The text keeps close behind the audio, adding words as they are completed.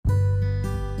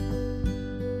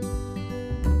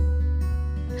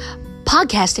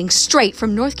Podcasting straight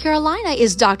from North Carolina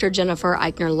is Dr. Jennifer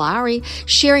Eichner Lowry,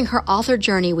 sharing her author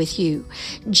journey with you.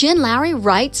 Jen Lowry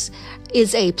Writes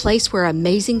is a place where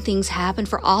amazing things happen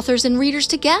for authors and readers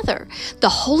together. The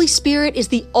Holy Spirit is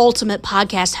the ultimate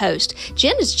podcast host.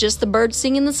 Jen is just the bird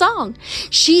singing the song.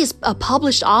 She is a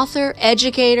published author,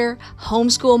 educator,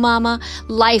 homeschool mama,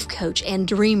 life coach, and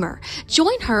dreamer.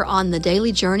 Join her on the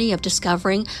daily journey of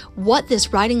discovering what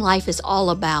this writing life is all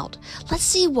about. Let's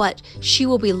see what she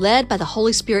will be led by the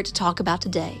Holy Spirit to talk about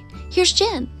today. Here's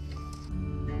Jen.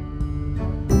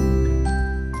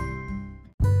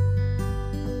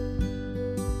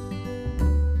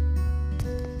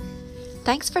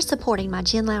 Thanks for supporting my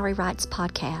Jen Lowry Writes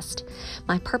podcast.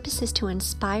 My purpose is to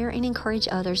inspire and encourage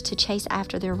others to chase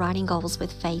after their writing goals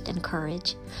with faith and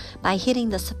courage. By hitting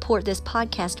the support this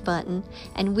podcast button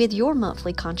and with your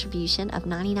monthly contribution of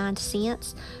 99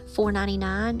 cents,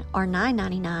 $4.99, or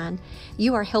 $9.99,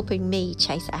 you are helping me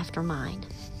chase after mine.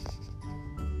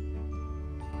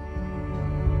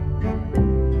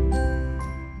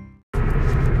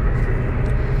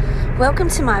 Welcome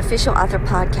to my official author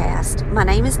podcast. My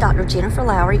name is Dr. Jennifer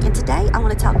Lowry, and today I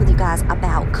want to talk with you guys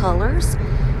about colors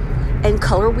and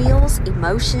color wheels,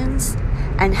 emotions,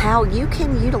 and how you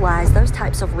can utilize those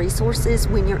types of resources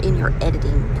when you're in your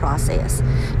editing process.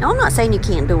 Now, I'm not saying you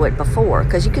can't do it before,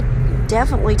 because you could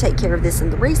definitely take care of this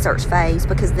in the research phase,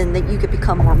 because then you could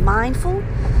become more mindful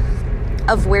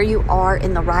of where you are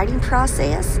in the writing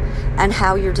process and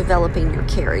how you're developing your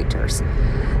characters.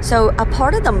 So a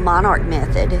part of the Monarch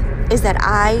method is that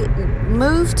I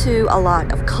move to a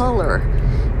lot of color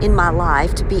in my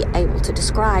life to be able to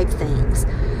describe things.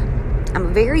 I'm a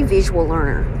very visual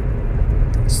learner.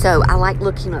 So I like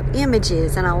looking up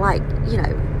images, and I like,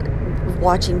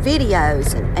 watching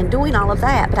videos and doing all of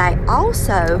that. But I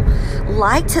also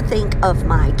like to think of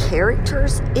my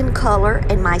characters in color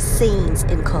and my scenes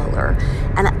in color.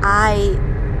 And I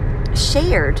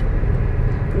shared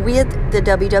with the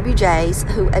WWJs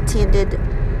who attended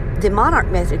the Monarch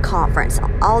Method conference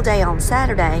all day on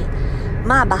Saturday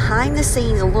my behind the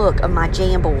scenes look of my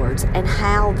Jamboards and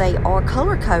how they are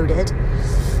color coded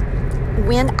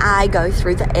when I go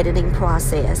through the editing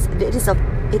process.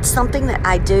 It's something that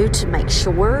I do to make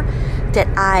sure that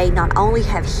I not only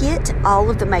have hit all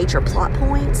of the major plot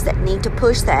points that need to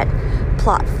push that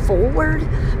plot forward,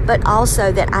 but also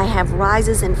that I have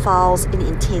rises and falls in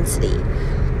intensity.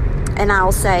 And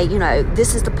I'll say,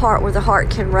 this is the part where the heart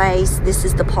can race, this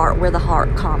is the part where the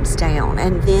heart calms down.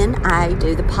 And then I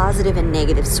do the positive and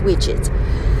negative switches.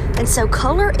 And so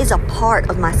color is a part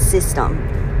of my system.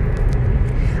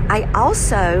 I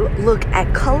also look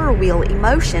at color wheel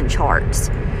emotion charts,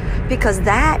 because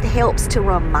that helps to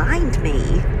remind me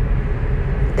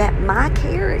that my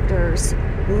characters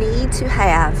need to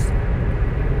have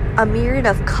a myriad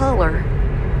of color,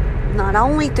 not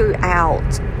only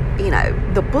throughout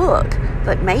the book,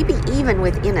 but maybe even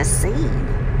within a scene.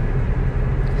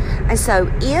 And so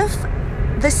if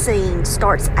the scene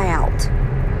starts out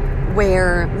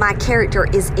where my character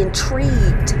is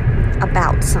intrigued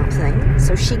about something,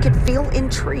 so she could feel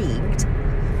intrigued,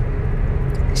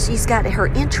 she's got her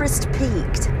interest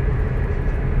piqued,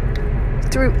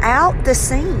 throughout the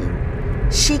scene,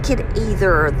 she could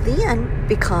either then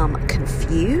become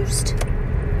confused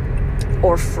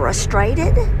or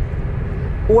frustrated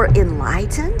or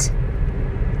enlightened,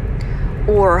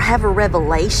 or have a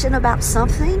revelation about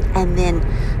something and then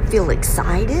feel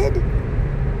excited,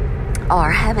 or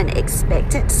have an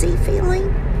expectancy feeling.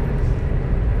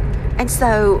 And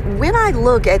so when I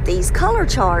look at these color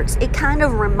charts, it kind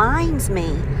of reminds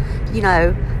me,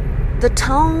 the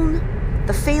tone,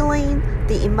 the feeling,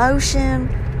 the emotion,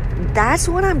 that's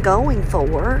what I'm going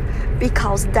for,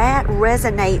 because that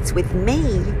resonates with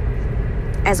me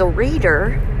as a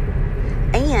reader.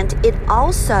 And it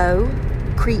also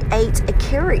creates a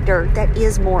character that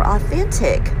is more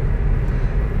authentic.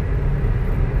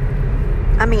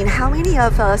 I mean, how many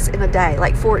of us in a day,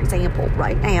 like for example,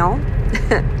 right now,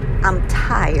 I'm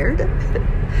tired,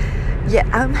 yet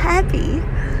I'm happy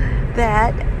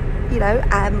that,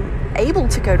 I'm able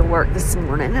to go to work this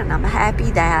morning, and I'm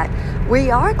happy that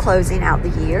we are closing out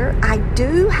the year. I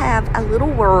do have a little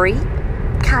worry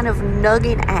kind of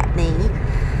nugging at me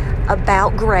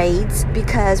about grades,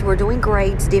 because we're doing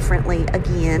grades differently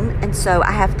again, and so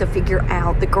I have to figure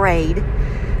out the grade,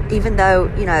 even though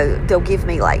they'll give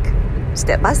me like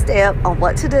step by step on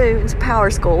what to do into Power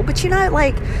School, but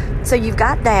so you've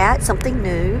got that, something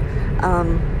new.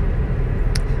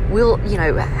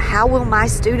 How will my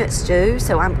students do?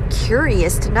 So I'm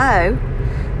curious to know,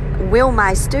 will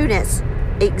my students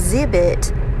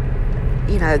exhibit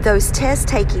those test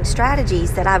taking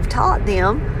strategies that I've taught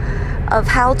them of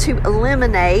how to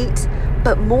eliminate,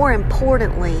 but more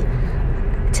importantly,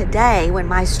 today when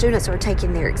my students are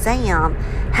taking their exam,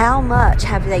 how much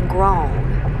have they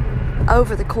grown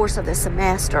over the course of the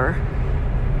semester,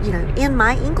 in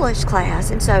my English class.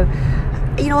 And so,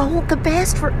 I want the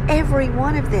best for every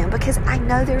one of them because I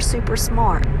know they're super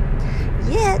smart.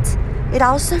 Yet, it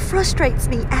also frustrates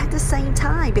me at the same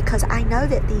time because I know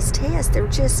that these tests, they're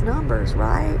just numbers,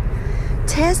 right?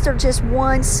 Tests are just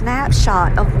one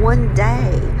snapshot of one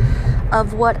day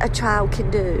of what a child can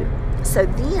do. So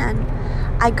then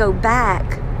I go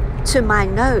back to my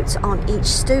notes on each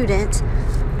student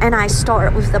and I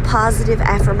start with the positive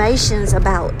affirmations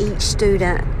about each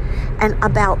student and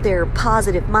about their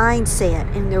positive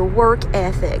mindset and their work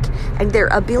ethic and their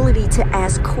ability to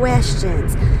ask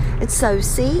questions. And so,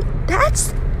 see,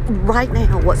 that's right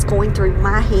now what's going through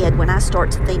my head when I start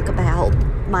to think about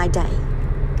my day.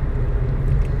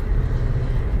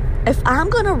 If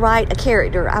I'm going to write a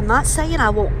character, I'm not saying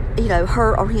I want,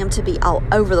 her or him to be all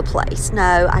over the place.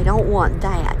 No, I don't want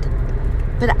that.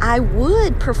 But I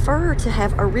would prefer to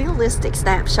have a realistic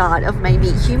snapshot of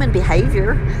maybe human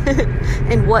behavior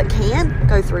and what can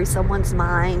go through someone's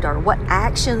mind or what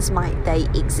actions might they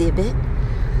exhibit.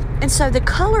 And so the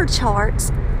color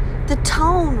charts, the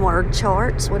tone word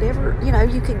charts, whatever,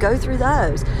 you can go through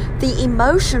those. The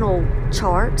emotional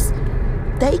charts,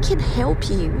 they can help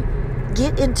you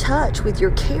get in touch with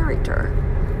your character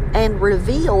and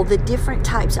reveal the different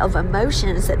types of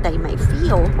emotions that they may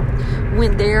feel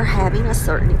when they're having a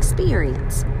certain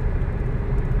experience.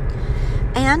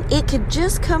 And it could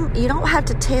just come, you don't have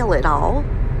to tell it all.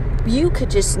 You could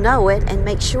just know it and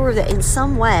make sure that in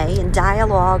some way, in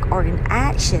dialogue or in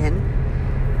action,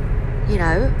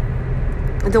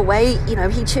 the way,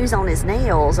 he chews on his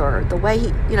nails or the way he,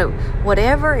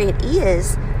 whatever it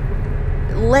is,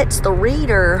 lets the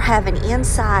reader have an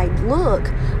inside look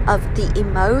of the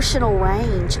emotional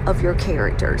range of your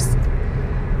characters.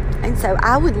 And so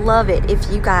I would love it if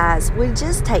you guys would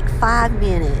just take 5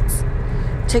 minutes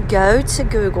to go to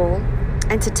Google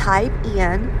and to type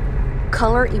in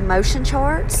color emotion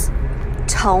charts,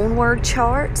 tone word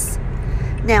charts.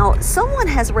 Now, someone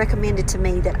has recommended to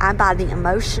me that I buy the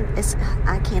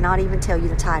I cannot even tell you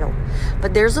the title,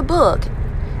 but there's a book.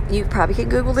 You probably can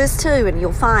Google this too and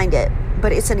you'll find it.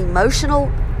 But it's an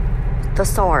emotional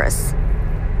thesaurus.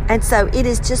 And so it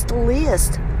is just a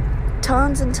list.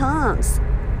 Tons and tons.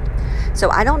 So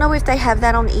I don't know if they have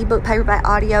that on ebook, paperback,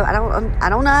 audio. I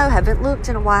don't know. Haven't looked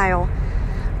in a while.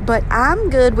 But I'm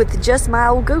good with just my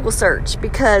old Google search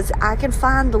because I can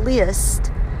find the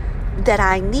list that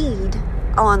I need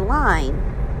online.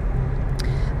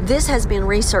 This has been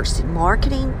researched in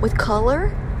marketing with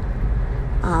color.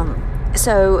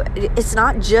 So it's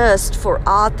not just for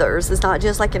authors. It's not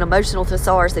just like an emotional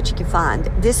thesaurus that you can find.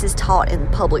 This is taught in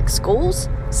public schools.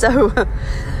 So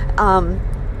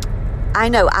I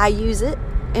know I use it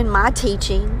in my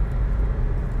teaching.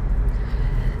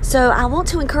 So I want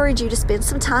to encourage you to spend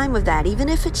some time with that, even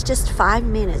if it's just 5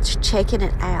 minutes checking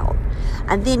it out.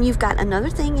 And then you've got another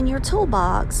thing in your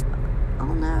toolbox.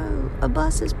 Oh no, a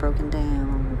bus is broken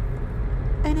down.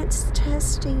 And it's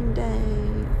testing day.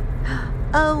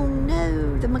 Oh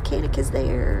no, the mechanic is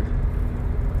there.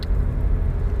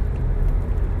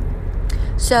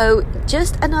 So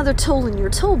just another tool in your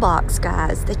toolbox,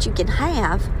 guys, that you can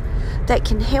have that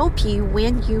can help you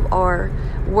when you are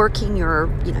working your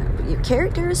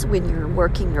characters, when you're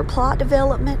working your plot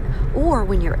development, or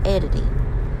when you're editing.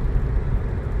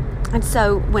 And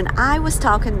so when I was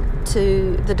talking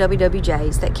to the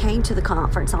WWJs that came to the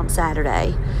conference on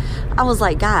Saturday, I was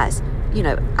like, guys,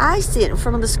 I sit in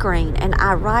front of the screen and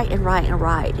I write and write and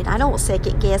write, and I don't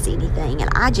second guess anything, and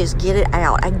I just get it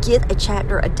out. I get a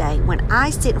chapter a day. When I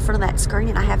sit in front of that screen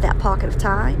and I have that pocket of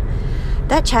time,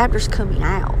 that chapter's coming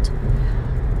out.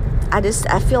 I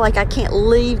feel like I can't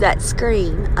leave that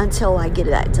screen until I get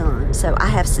that done. So I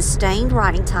have sustained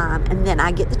writing time, and then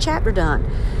I get the chapter done.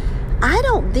 I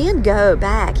don't then go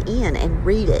back in and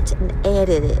read it and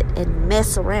edit it and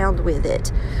mess around with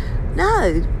it.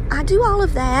 No, I do all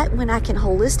of that when I can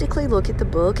holistically look at the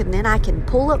book, and then I can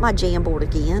pull up my Jamboard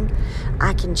again.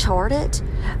 I can chart it.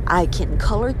 I can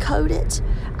color code it.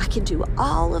 I can do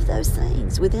all of those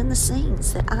things within the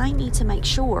scenes that I need to make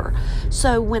sure.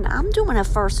 So when I'm doing a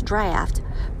first draft,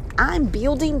 I'm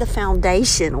building the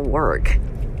foundation work.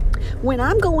 When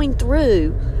I'm going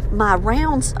through my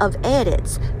rounds of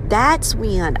edits, that's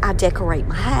when I decorate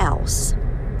my house.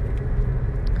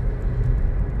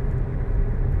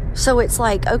 So it's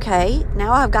like, okay,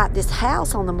 now I've got this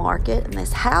house on the market and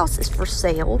this house is for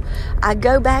sale. I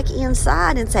go back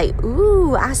inside and say,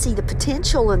 ooh, I see the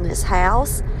potential in this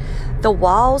house. The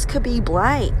walls could be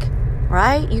blank.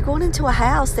 right? You're going into a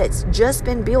house that's just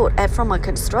been built from a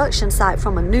construction site,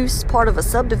 from a new part of a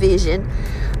subdivision.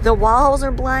 The walls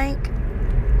are blank.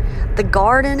 The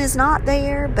garden is not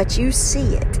there, but you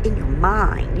see it in your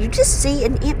mind. You just see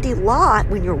an empty lot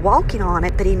when you're walking on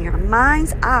it, but in your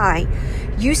mind's eye,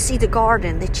 you see the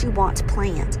garden that you want to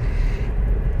plant.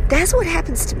 That's what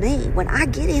happens to me when I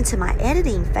get into my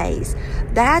editing phase.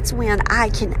 That's when I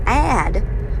can add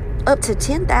up to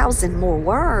 10,000 more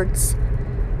words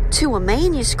to a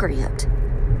manuscript.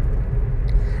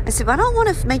 And so I don't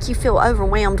want to make you feel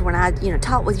overwhelmed when I,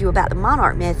 talk with you about the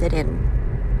Monarch method and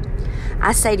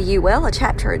I say to you, well, a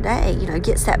chapter a day,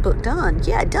 gets that book done.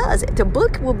 Yeah, it does. The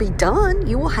book will be done.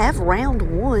 You will have round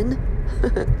 1.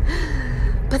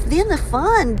 But then the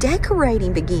fun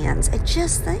decorating begins. And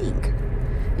just think,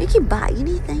 you can buy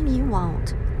anything you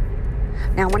want.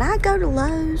 Now, when I go to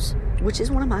Lowe's, which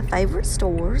is one of my favorite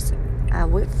stores, I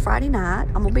went Friday night.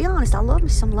 I'm going to be honest, I love me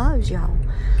some Lowe's, y'all.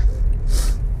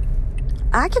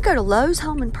 I could go to Lowe's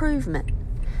Home Improvement,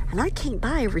 and I can't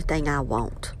buy everything I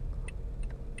want.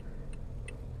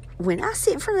 When I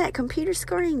sit in front of that computer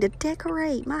screen to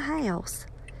decorate my house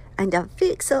and to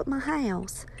fix up my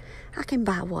house, I can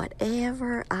buy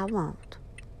whatever I want.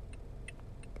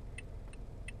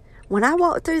 When I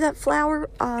walk through that flower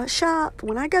shop,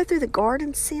 when I go through the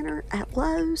garden center at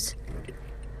Lowe's,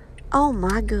 oh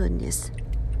my goodness,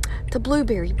 the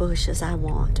blueberry bushes I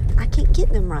want. I can't get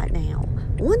them right now.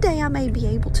 One day I may be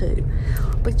able to.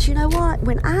 But you know what?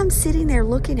 When I'm sitting there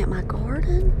looking at my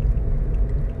garden,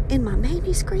 in my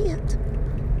manuscript,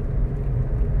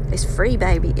 it's free,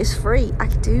 baby. It's free. I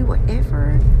can do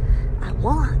whatever I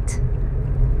want.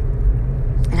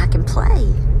 And I can play.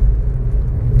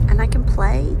 And I can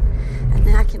play. And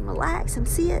then I can relax and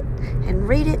see it and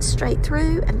read it straight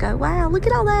through and go, wow, look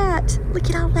at all that. Look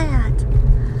at all that.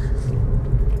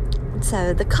 And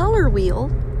so the color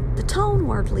wheel, the tone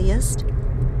word list,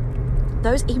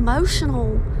 those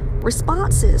emotional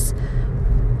responses,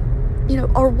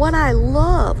 are what I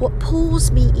love, what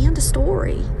pulls me into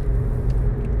story.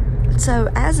 So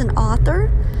as an author,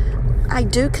 I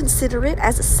do consider it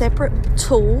as a separate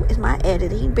tool in my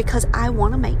editing because I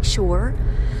want to make sure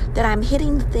that I'm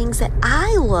hitting the things that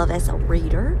I love as a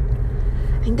reader,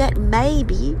 and that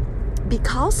maybe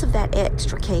because of that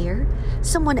extra care,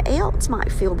 someone else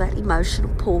might feel that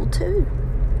emotional pull too.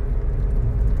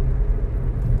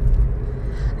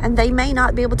 And they may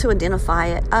not be able to identify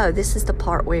it. Oh, this is the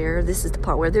part where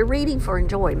they're reading for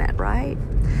enjoyment, right?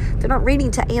 They're not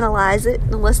reading to analyze it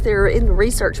unless they're in the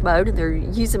research mode and they're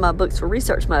using my books for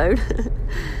research mode.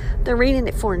 They're reading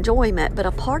it for enjoyment, but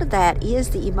a part of that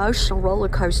is the emotional roller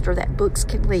coaster that books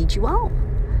can lead you on.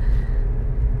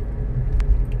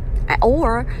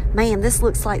 Or, man, this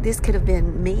looks like this could have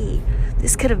been me.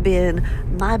 This could have been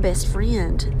my best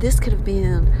friend. This could have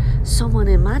been someone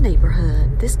in my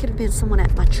neighborhood. This could have been someone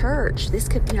at my church. This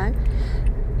could,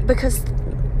 because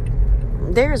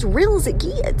they're as real as it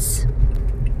gets.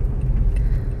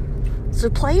 So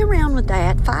play around with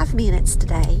that 5 minutes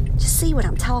today. Just see what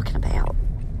I'm talking about.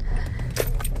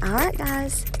 All right,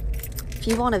 guys. If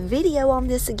you want a video on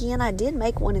this again, I did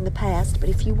make one in the past, but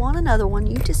if you want another one,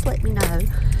 you just let me know.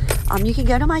 You can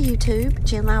go to my YouTube,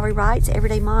 Jen Lowry Writes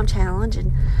Everyday Mom Challenge,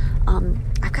 and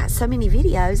I've got so many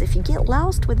videos. If you get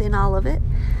lost within all of it,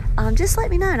 just let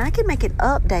me know, and I can make an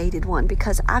updated one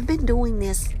because I've been doing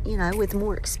this, with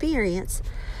more experience,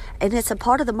 and it's a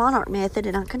part of the Monarch method,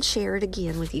 and I can share it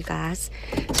again with you guys.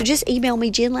 So just email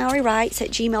me,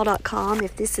 jenlowrywrites@gmail.com,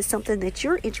 if this is something that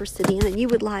you're interested in and you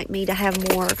would like me to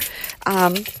have more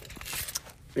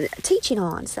teaching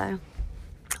on. So,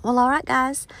 well, all right,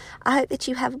 guys. I hope that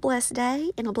you have a blessed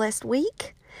day and a blessed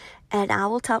week, and I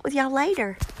will talk with y'all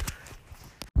later.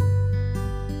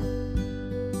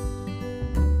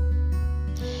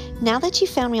 Now that you've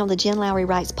found me on the Jen Lowry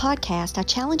Writes podcast, I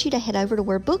challenge you to head over to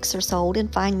where books are sold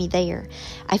and find me there.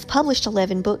 I've published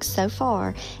 11 books so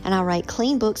far, and I write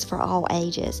clean books for all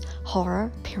ages.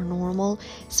 Horror, paranormal,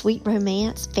 sweet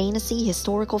romance, fantasy,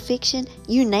 historical fiction,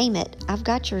 you name it. I've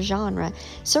got your genre.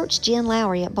 Search Jen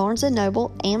Lowry at Barnes &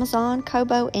 Noble, Amazon,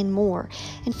 Kobo, and more.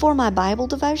 And for my Bible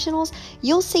devotionals,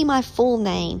 you'll see my full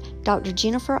name, Dr.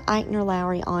 Jennifer Eichner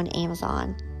Lowry, on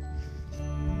Amazon.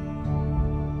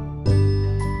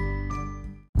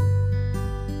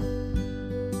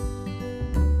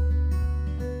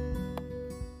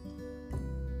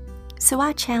 So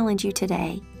I challenge you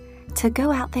today to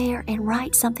go out there and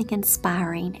write something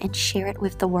inspiring and share it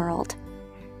with the world.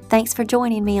 Thanks for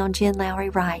joining me on Jen Lowry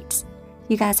Writes.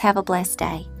 You guys have a blessed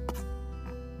day.